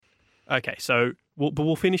Okay, so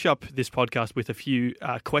we'll finish up this podcast with a few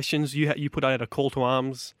questions. You put out a call to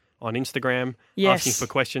arms on Instagram asking for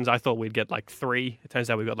questions. I thought we'd get like 3. It turns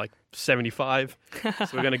out we've got like 75. So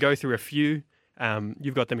we're going to go through a few.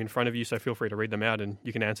 You've got them in front of you, so feel free to read them out and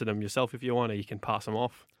you can answer them yourself if you want, or you can pass them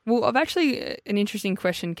off. Well, an interesting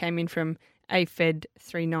question came in from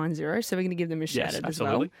AFLW, so we're going to give them a shout out as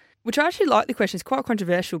well. Which I actually like the question. It's quite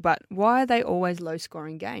controversial, but why are they always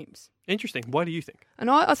low-scoring games? Interesting. Why do you think?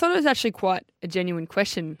 And I thought it was actually quite a genuine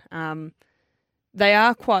question. They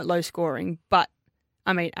are quite low-scoring, but,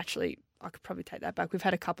 I mean, actually, I could probably take that back. We've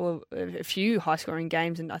had a few high-scoring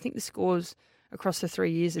games, and I think the scores across the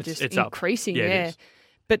 3 years are just increasing. Yeah.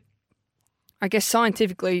 But I guess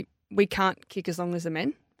scientifically, we can't kick as long as the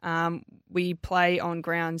men. We play on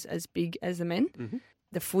grounds as big as the men. Mm-hmm.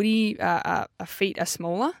 The footy, our feet are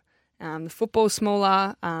smaller. The football's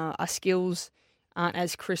smaller. Our skills aren't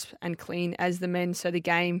as crisp and clean as the men, so the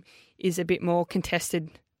game is a bit more contested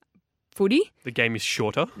footy. The game is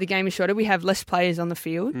shorter. We have less players on the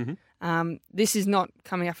field. Mm-hmm. This is not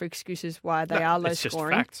coming up for excuses why they are low scoring. It's just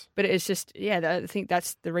facts. But it's just, I think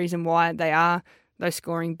that's the reason why they are low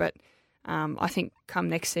scoring. But I think come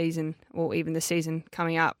next season, or even the season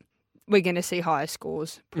coming up, we're going to see higher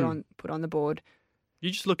scores put on the board. You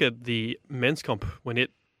just look at the men's comp when it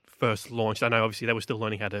first launched. I know obviously they were still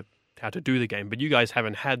learning how to do the game, but you guys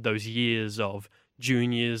haven't had those years of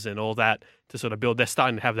juniors and all that to sort of build. They're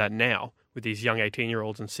starting to have that now with these young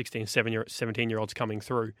 18-year-olds and 16, 17-year-olds coming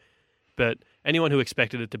through. But anyone who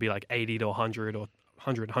expected it to be like 80 to 100 or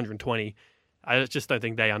 100, 120, I just don't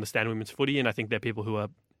think they understand women's footy, and I think they're people who are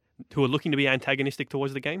looking to be antagonistic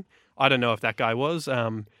towards the game. I don't know if that guy was,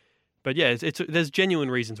 but yeah, there's genuine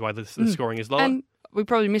reasons why the scoring is lower. And we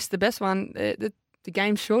probably missed the best one. The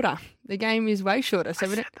game's shorter. The game is way shorter. So I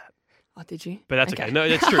we said don't. that. Oh, did you? But that's okay. No,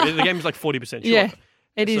 that's true. The game is like 40% shorter. Yeah,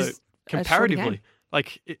 it is. So comparatively,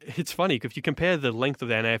 like it's funny if you compare the length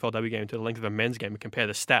of an AFLW game to the length of a men's game and compare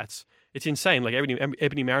the stats, it's insane. Like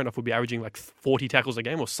Ebony Marinoff would be averaging like 40 tackles a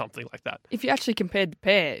game or something like that. If you actually compared the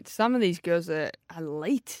pair, some of these girls are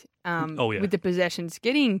elite with the possessions.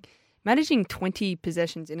 Managing 20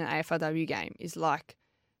 possessions in an AFLW game is like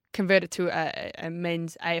converted to a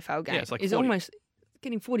men's AFL game. Yeah, it's like is 40. Almost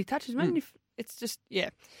getting 40 touches. Imagine if it's just,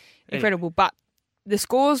 incredible. Anyway. But the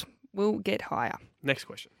scores will get higher. Next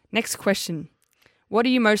question. What are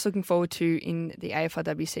you most looking forward to in the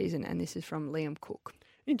AFLW season? And this is from Liam Cook.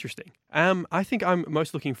 Interesting. I think I'm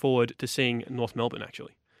most looking forward to seeing North Melbourne,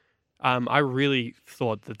 actually. I really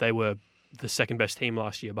thought that they were the second best team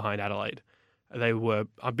last year behind Adelaide. They were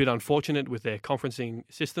a bit unfortunate with their conferencing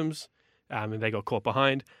systems, and they got caught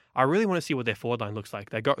behind. I really want to see what their forward line looks like.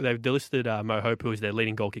 They've delisted Mo Hope, who was their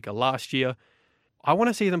leading goal kicker last year. I want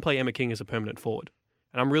to see them play Emma King as a permanent forward.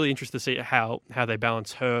 And I'm really interested to see how they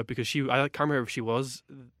balance her, because I can't remember if she was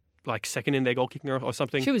like second in their goal kicking or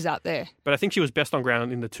something. She was out there. But I think she was best on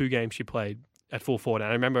ground in the 2 games she played at full forward. And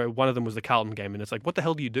I remember one of them was the Carlton game, and it's like, what the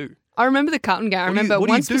hell do you do? I remember the Carlton game. I remember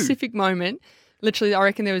one specific moment. Literally, I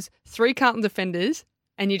reckon there was 3 Carlton defenders,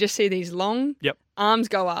 and you just see these long arms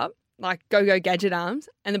go up, like go gadget arms,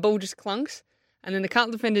 and the ball just clunks, and then the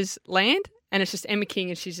Carlton defenders land, and it's just Emma King,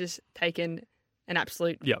 and she's just taken an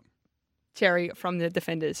absolute cherry from the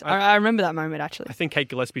defenders. I remember that moment, actually. I think Kate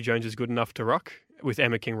Gillespie-Jones is good enough to rock with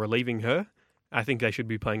Emma King relieving her. I think they should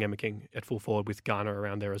be playing Emma King at full forward with Garner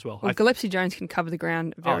around there as well. Well, Gillespie-Jones can cover the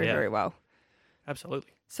ground very well.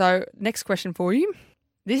 Absolutely. So, next question for you.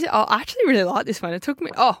 I actually really like this one. It took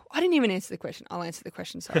me... I didn't even answer the question. I'll answer the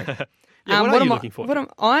question, sorry. What are you looking forward to?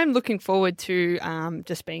 I'm looking forward to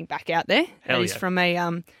just being back out there. Hell at least from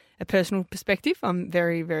a personal perspective. I'm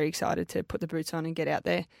very, very excited to put the boots on and get out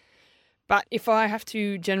there. But if I have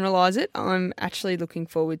to generalise it, I'm actually looking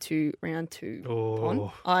forward to round 2.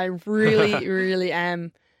 Oh. I really, really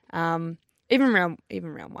am. Even round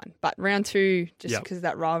 1. But round 2, just because of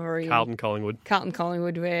that rivalry. Carlton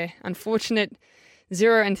Collingwood, where unfortunate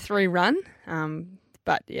 0-3 run.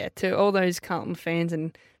 But yeah, to all those Carlton fans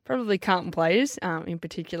and probably Carlton players in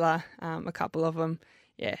particular, a couple of them,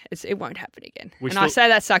 it won't happen again. I say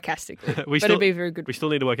that sarcastically, but it'd be very good. We still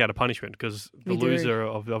need to work out a punishment, because the loser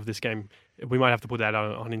of this game, we might have to put that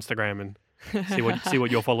on Instagram and see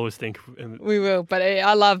what your followers think. We will, but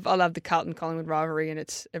I love the Carlton Collingwood rivalry, and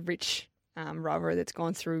it's a rich rivalry that's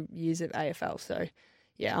gone through years of AFL. So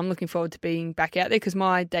yeah, I'm looking forward to being back out there, because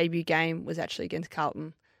my debut game was actually against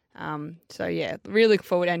Carlton. So yeah, really looking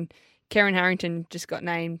forward. And Karen Harrington just got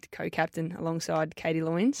named co-captain alongside Katie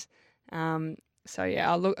Loynes. So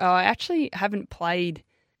yeah, I actually haven't played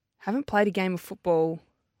a game of football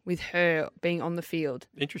with her being on the field.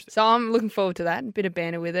 Interesting. So I'm looking forward to that. A bit of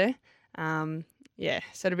banter with her. Yeah,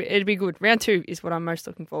 so it'll be good. Round 2 is what I'm most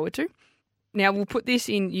looking forward to. Now, we'll put this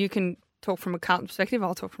in. You can talk from a Carlton perspective.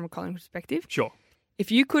 I'll talk from a Collingwood perspective. Sure.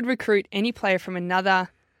 If you could recruit any player from another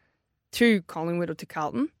to Collingwood or to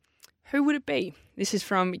Carlton, who would it be? This is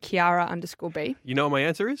from Kiara_B. You know what my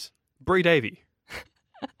answer is? Bree Davey.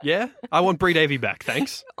 Yeah? I want Bree Davey back,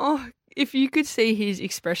 thanks. Oh, if you could see his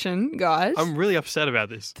expression, guys. I'm really upset about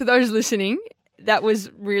this. To those listening, that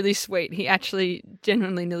was really sweet. He actually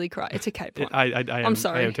genuinely nearly cried. It's okay, Pond. I'm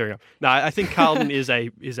sorry. I am tearing up. No, I think Carlton is a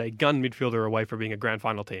gun midfielder away from being a grand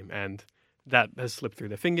final team, and that has slipped through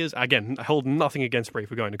their fingers. Again, I hold nothing against Bree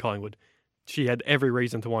for going to Collingwood. She had every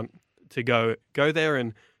reason to want to go there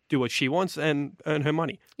and do what she wants and earn her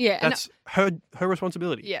money. Yeah, that's her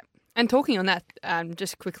responsibility. Yeah. And talking on that,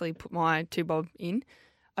 just quickly put my 2 bob in.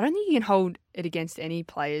 I don't think you can hold it against any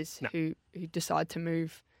players who decide to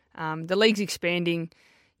move. The league's expanding,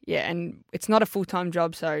 and it's not a full-time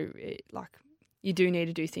job, so you do need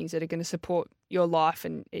to do things that are going to support your life,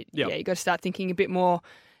 and you got to start thinking a bit more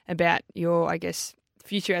about your, I guess,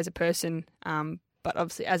 future as a person, but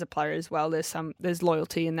obviously as a player as well. There's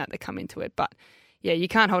loyalty and that come into it, but yeah, you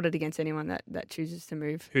can't hold it against anyone that chooses to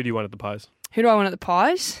move. Who do you want at the Pies? Who do I want at the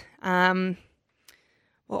Pies? Well,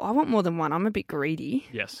 I want more than one. I'm a bit greedy.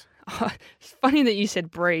 Yes. It's funny that you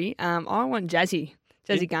said Bree. I want Jazzy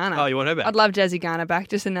Garner. Oh, you want her back? I'd love Jazzy Garner back.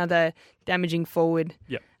 Just another damaging forward.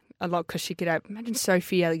 Yep. A lot because she could have, imagine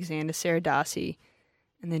Sophie Alexander, Sarah Darcy,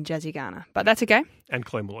 and then Jazzy Garner. But that's okay. And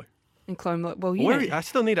Chloe Molloy. And Chloe Molloy. Well, yeah. I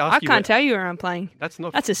still need to ask you. I can't tell you where I'm playing. That's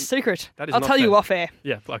a secret. That is I'll not tell fair. you off air.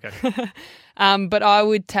 Yeah, okay. But I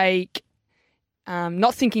would take,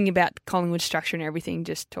 not thinking about Collingwood structure and everything,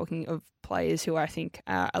 just talking of players who I think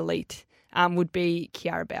are elite, would be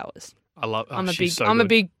Kiara Bowers.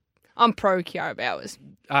 I'm pro Kiara Bowers.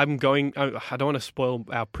 I don't want to spoil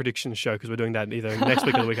our prediction show because we're doing that either next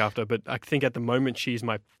week or the week after, but I think at the moment she's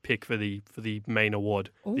my pick for the main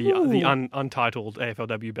award, the untitled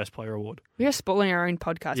AFLW Best Player Award. We are spoiling our own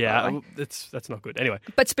podcast, yeah, by the way. that's not good. Anyway.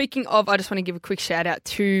 But speaking of, I just want to give a quick shout out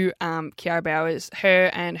to Kiara Bowers. Her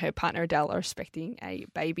and her partner Adele are expecting a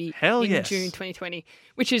baby in June 2020,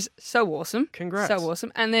 which is so awesome. Congrats. So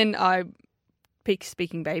awesome. And then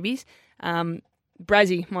speaking babies,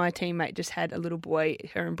 Brazzy, my teammate, just had a little boy.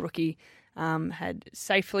 Her and Brookie had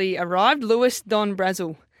safely arrived. Lewis Don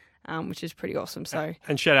Brazel, which is pretty awesome. So,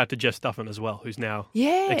 and shout out to Jess Duffin as well, who's now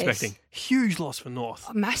expecting. Huge loss for North.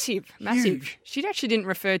 Oh, massive. Huge. She actually didn't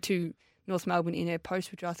refer to North Melbourne in her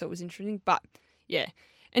post, which I thought was interesting. But yeah.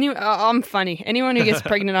 Anyway, I'm funny. Anyone who gets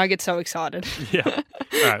pregnant, I get so excited. Yeah.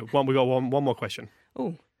 All right. We got one more question.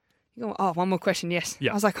 Oh, one more question. Yes.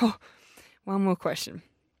 Yeah. I was like, one more question.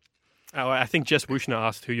 Oh, I think Jess Wushner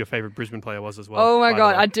asked who your favourite Brisbane player was as well. Oh, my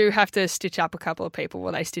God. I do have to stitch up a couple of people.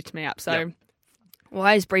 Well, they stitched me up. So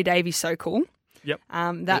why is Bree Davey so cool? Yep.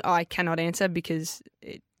 I cannot answer because...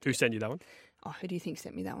 Who sent you that one? Oh, who do you think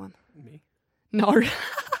sent me that one? Me. No.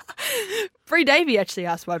 Bree Davey actually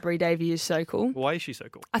asked why Bree Davey is so cool. Why is she so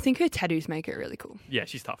cool? I think her tattoos make her really cool. Yeah,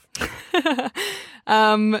 she's tough.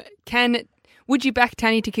 Would you back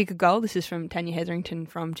Tanny to kick a goal? This is from Tanya Hetherington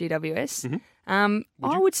from GWS. Mm-hmm.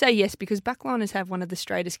 I would say yes because backliners have one of the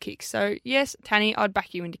straightest kicks. So, yes, Tanny, I'd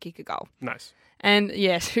back you in to kick a goal. Nice. And,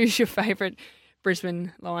 yes, who's your favourite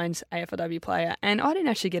Brisbane Lions AFLW player? And I didn't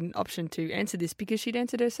actually get an option to answer this because she'd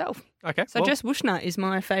answered herself. Okay. So, Jess Wushner is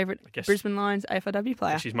my favourite Brisbane Lions AFLW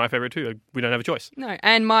player. She's my favourite too. We don't have a choice. No.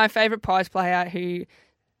 And my favourite Pies player who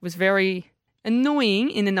was very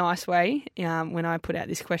annoying in a nice way when I put out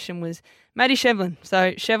this question was Maddie Shevlin.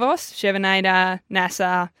 So, Chevos, Chevenator,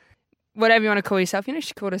 NASA, whatever you want to call yourself. You know,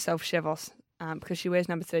 she called herself Chevos because she wears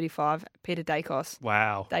number 35, Peter Dacos.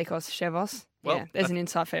 Wow. Dacos, Chevos. Well, yeah, there's an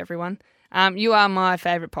insight for everyone. You are my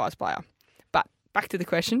favourite Pies player. But back to the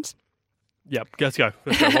questions. Yep, let's go.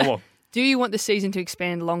 One more. Do you want the season to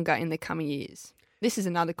expand longer in the coming years? This is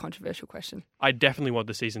another controversial question. I definitely want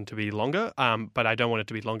the season to be longer, but I don't want it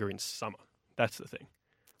to be longer in summer. That's the thing.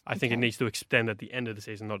 I think it needs to extend at the end of the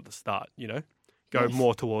season, not at the start, you know? Go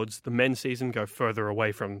more towards the men's season, go further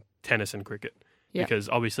away from tennis and cricket. Yeah. Because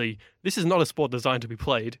obviously this is not a sport designed to be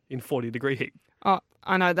played in 40-degree heat. Oh,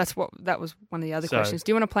 I know. That was one of the other questions.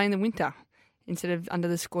 Do you want to play in the winter instead of under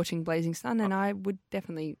the scorching, blazing sun? And I would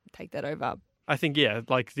definitely take that over. I think,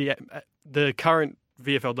 like the current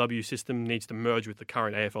VFLW system needs to merge with the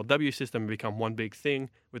current AFLW system and become one big thing,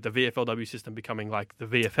 with the VFLW system becoming like the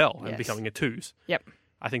VFL and becoming a twos. Yep.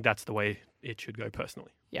 I think that's the way it should go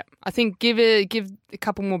personally. Yeah, I think give a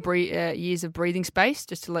couple more years of breathing space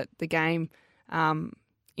just to let the game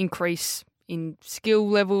increase in skill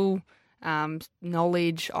level,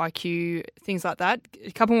 knowledge, IQ, things like that.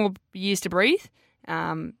 A couple more years to breathe,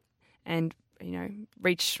 and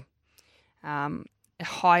reach a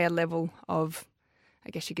higher level of, I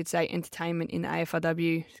guess you could say, entertainment in the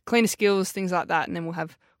AFLW, cleaner skills, things like that, and then we'll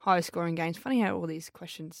have higher scoring games. Funny how all these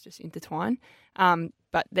questions just intertwine.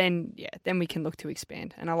 But then we can look to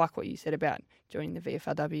expand. And I like what you said about joining the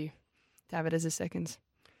VFLW to have it as a seconds.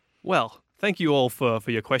 Well, thank you all for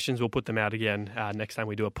your questions. We'll put them out again next time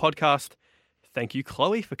we do a podcast. Thank you,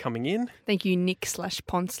 Chloe, for coming in. Thank you,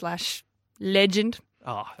 Nick/Pont/legend.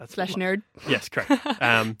 Oh, that's /nerd. Yes, correct.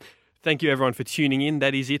 Thank you, everyone, for tuning in.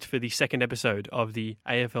 That is it for the second episode of the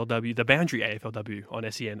AFLW, the Boundary AFLW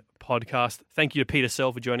on SEN podcast. Thank you to Peter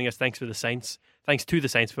Sell for joining us. Thanks to the Saints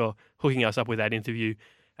for hooking us up with that interview.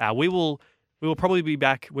 We will probably be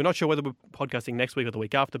back. We're not sure whether we're podcasting next week or the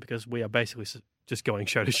week after because we are basically just going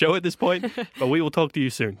show to show at this point. But we will talk to you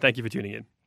soon. Thank you for tuning in.